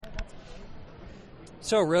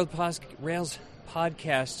So, Rails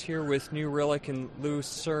podcast here with New Relic and Lou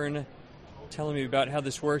Cern telling me about how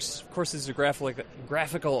this works. Of course, this is a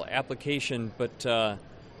graphical application, but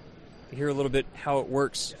hear a little bit how it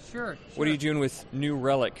works. Sure. What are you doing with New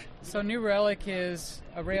Relic? So New Relic is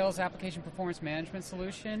a Rails application performance management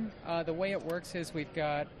solution. The way it works is we've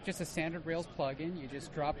got just a standard Rails plugin. You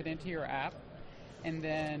just drop it into your app, and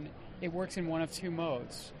then it works in one of two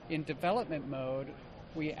modes. In development mode,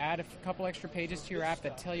 we add a couple extra pages to your app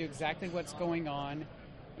that tell you exactly what's going on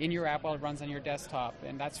in your app while it runs on your desktop,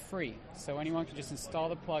 and that's free. So anyone can just install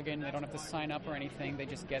the plugin. They don't have to sign up or anything. They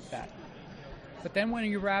just get that. But then when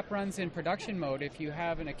your app runs in production mode, if you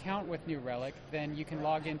have an account with New Relic, then you can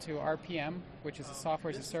log into RPM, which is a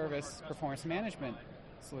software as a service performance management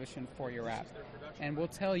solution for your app. And we'll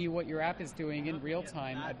tell you what your app is doing in real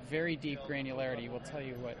time at very deep granularity. We'll tell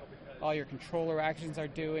you what all your controller actions are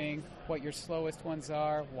doing, what your slowest ones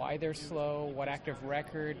are, why they're slow, what active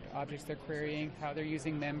record objects they're querying, how they're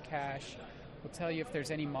using memcache. We'll tell you if there's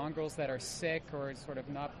any mongrels that are sick or sort of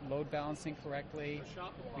not load balancing correctly.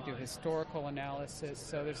 We do historical analysis.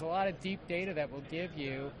 So there's a lot of deep data that we'll give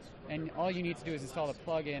you, and all you need to do is install the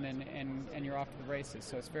plugin and you're off to the races.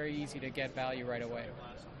 So it's very easy to get value right away.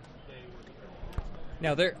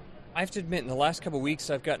 Now, I have to admit, in the last couple of weeks,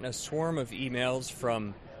 I've gotten a swarm of emails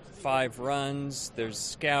from 5 runs, there's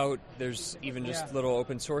Scout, there's even just little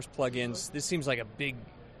open source plugins. This seems like a big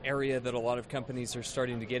area that a lot of companies are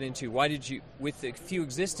starting to get into. Why did you, with a few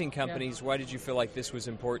existing companies, why did you feel like this was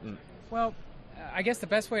important? Well, I guess the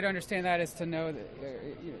best way to understand that is to know that,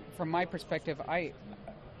 from my perspective, I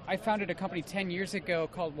founded a company 10 years ago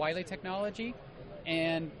called Wiley Technology,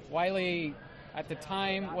 and Wiley at the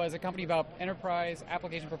time was a company about enterprise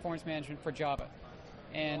application performance management for Java.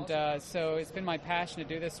 And so it's been my passion to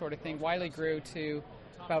do this sort of thing. Wiley grew to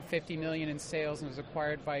about $50 million in sales and was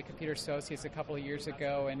acquired by Computer Associates a couple of years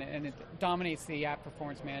ago, and it dominates the app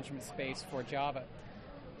performance management space for Java.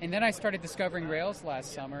 And then I started discovering Rails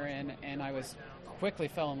last summer, and I quickly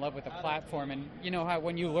fell in love with the platform. And you know how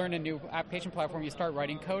when you learn a new application platform, you start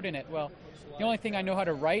writing code in it. Well, the only thing I know how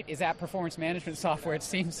to write is app performance management software, it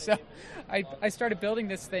seems. So I started building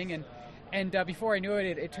this thing, and before I knew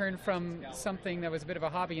it, it turned from something that was a bit of a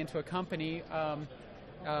hobby into a company. The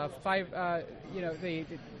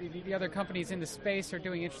other companies in the space are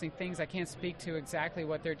doing interesting things. I can't speak to exactly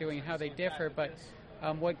what they're doing and how they differ, but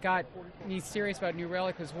what got me serious about New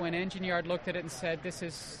Relic was when Engineard looked at it and said, this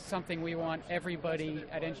is something we want everybody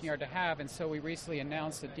at Engineard to have, and so we recently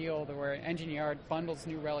announced a deal where Engineard bundles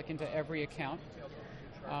New Relic into every account.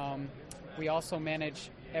 We also manage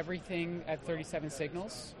everything at 37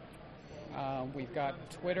 Signals. We've got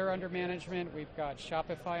Twitter under management, we've got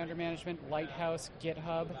Shopify under management, Lighthouse,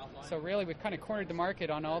 GitHub. So really we've kind of cornered the market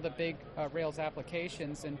on all the big Rails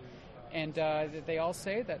applications, and they all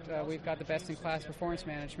say that we've got the best-in-class performance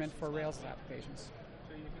management for Rails applications.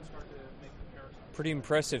 Pretty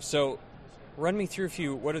impressive. So run me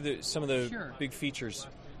through what are some of the big features?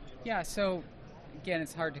 Yeah, so again,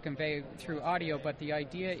 it's hard to convey through audio, but the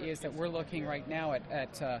idea is that we're looking right now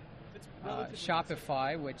at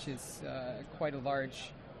Shopify, which is quite a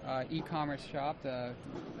large e-commerce shop.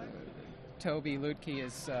 Toby Lutke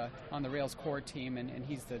is on the Rails core team, and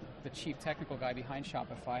he's the chief technical guy behind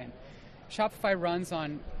Shopify. And Shopify runs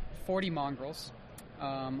on 40 mongrels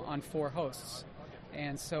on 4 hosts.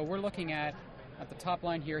 And so we're looking at the top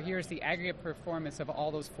line here, here's the aggregate performance of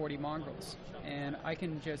all those 40 mongrels. And I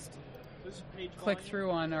can just click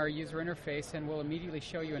through on our user interface, and we'll immediately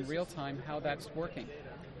show you in real time how that's working.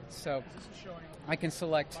 So I can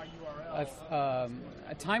select a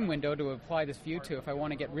time window to apply this view to. If I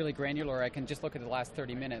want to get really granular, I can just look at the last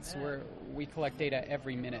 30 minutes. We collect data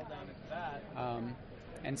every minute.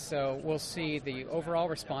 And so we'll see the overall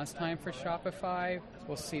response time for Shopify.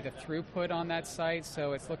 We'll see the throughput on that site.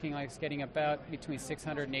 So it's looking like it's getting about between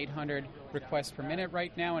 600 and 800 requests per minute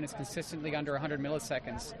right now, and it's consistently under 100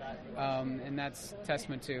 milliseconds. And that's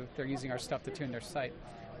testament to they're using our stuff to tune their site.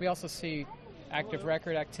 We also see active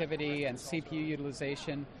record activity and CPU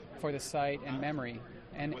utilization for the site and memory.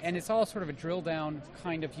 And it's all sort of a drill down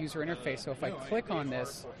kind of user interface. So if I click on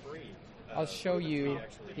this, I'll show you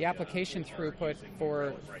the application throughput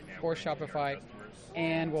for Shopify,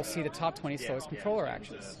 and we'll see the top 20 slowest controller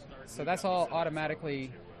actions. So that's all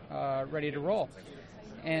automatically ready to roll.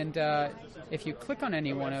 And if you click on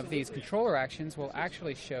any one of these controller actions, we'll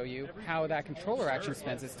actually show you how that controller action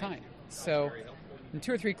spends its time. So in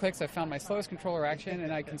 2 or 3 clicks, I found my slowest controller action,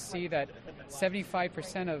 and I can see that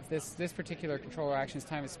 75% of this particular controller action's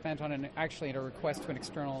time is spent on actually a request to an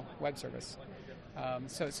external web service.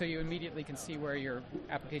 So you immediately can see where your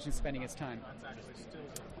application is spending its time.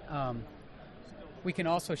 we can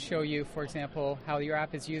also show you, for example, how your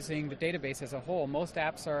app is using the database as a whole. Most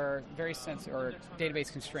apps are very or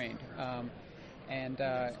database constrained,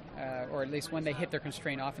 or at least when they hit their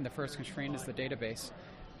constraint, often the first constraint is the database.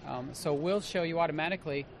 So we'll show you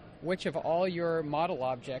automatically which of all your model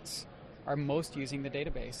objects are most using the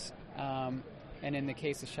database. And in the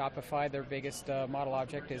case of Shopify, their biggest model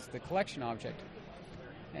object is the collection object.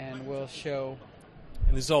 And we'll show...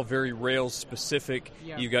 And this is all very Rails specific.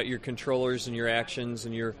 Yeah. You got your controllers and your actions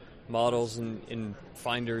and your models and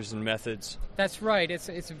finders and methods. That's right. It's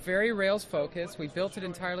very Rails focused. We built it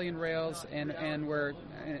entirely in Rails, and we're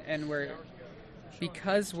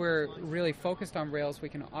because we're really focused on Rails, we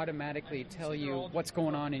can automatically tell you what's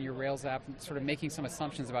going on in your Rails app, sort of making some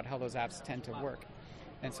assumptions about how those apps tend to work.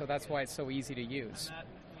 And so that's why it's so easy to use.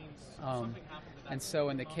 And so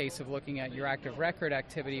in the case of looking at your active record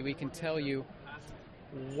activity, we can tell you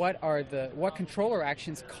what controller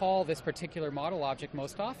actions call this particular model object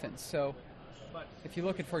most often. So if you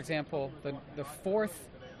look at, for example, the fourth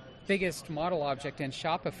biggest model object in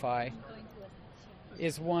Shopify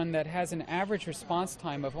is one that has an average response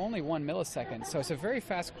time of only 1 millisecond. So it's a very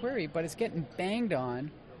fast query, but it's getting banged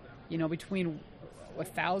on, between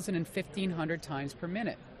 1,000 and 1,500 times per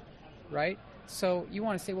minute, right? So you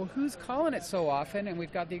want to say, well, who's calling it so often? And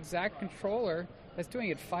we've got the exact controller that's doing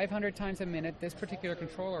it 500 times a minute. This particular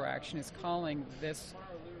controller action is calling this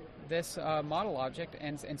model object,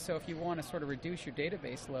 and so if you want to sort of reduce your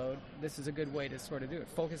database load, this is a good way to sort of do it.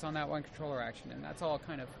 Focus on that one controller action, and that's all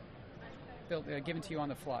kind of given to you on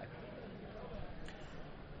the fly.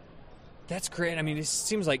 That's great. I mean, it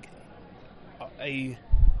seems like a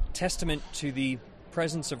testament to the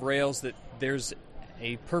presence of Rails, that there's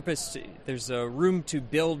a purpose, there's a room to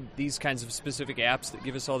build these kinds of specific apps that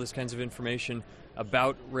give us all this kinds of information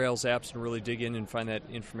about Rails apps and really dig in and find that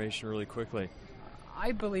information really quickly.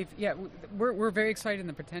 I believe, we're very excited in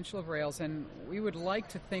the potential of Rails, and we would like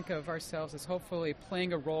to think of ourselves as hopefully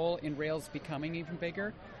playing a role in Rails becoming even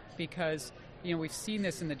bigger, because we've seen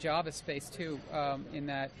this in the Java space too, in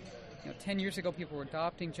that 10 years ago people were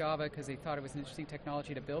adopting Java because they thought it was an interesting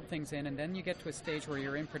technology to build things in, and then you get to a stage where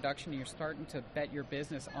you're in production and you're starting to bet your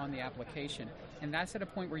business on the application. And that's at a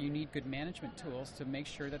point where you need good management tools to make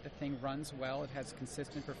sure that the thing runs well, it has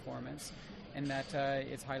consistent performance, and that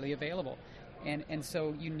it's highly available. And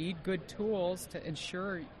so you need good tools to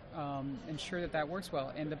ensure that works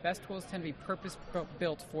well. And the best tools tend to be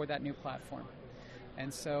purpose-built for that new platform.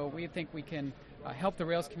 And so we think we can help the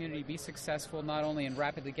Rails community be successful, not only in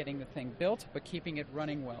rapidly getting the thing built, but keeping it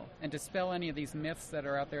running well. And dispel any of these myths that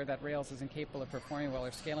are out there that Rails isn't capable of performing well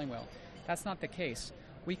or scaling well. That's not the case.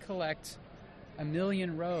 We collect 1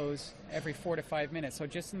 million rows every 4 to 5 minutes. So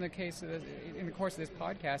just in the course of this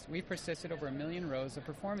podcast, we've persisted over 1 million rows of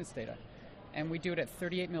performance data. And we do it at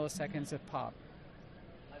 38 milliseconds of pop.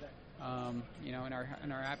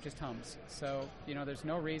 And our app just hums. So, there's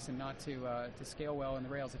no reason not to scale well in the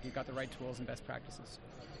Rails if you've got the right tools and best practices.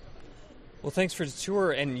 Well, thanks for the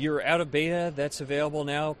tour. And you're out of beta. That's available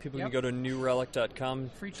now. People can go to newrelic.com.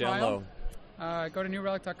 Free trial. Go to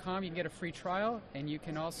newrelic.com. You can get a free trial. And you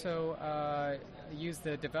can also use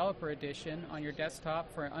the developer edition on your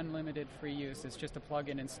desktop for unlimited free use. It's just a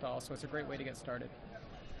plug-in install, so it's a great way to get started.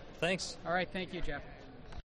 Thanks. All right. Thank you, Jeff.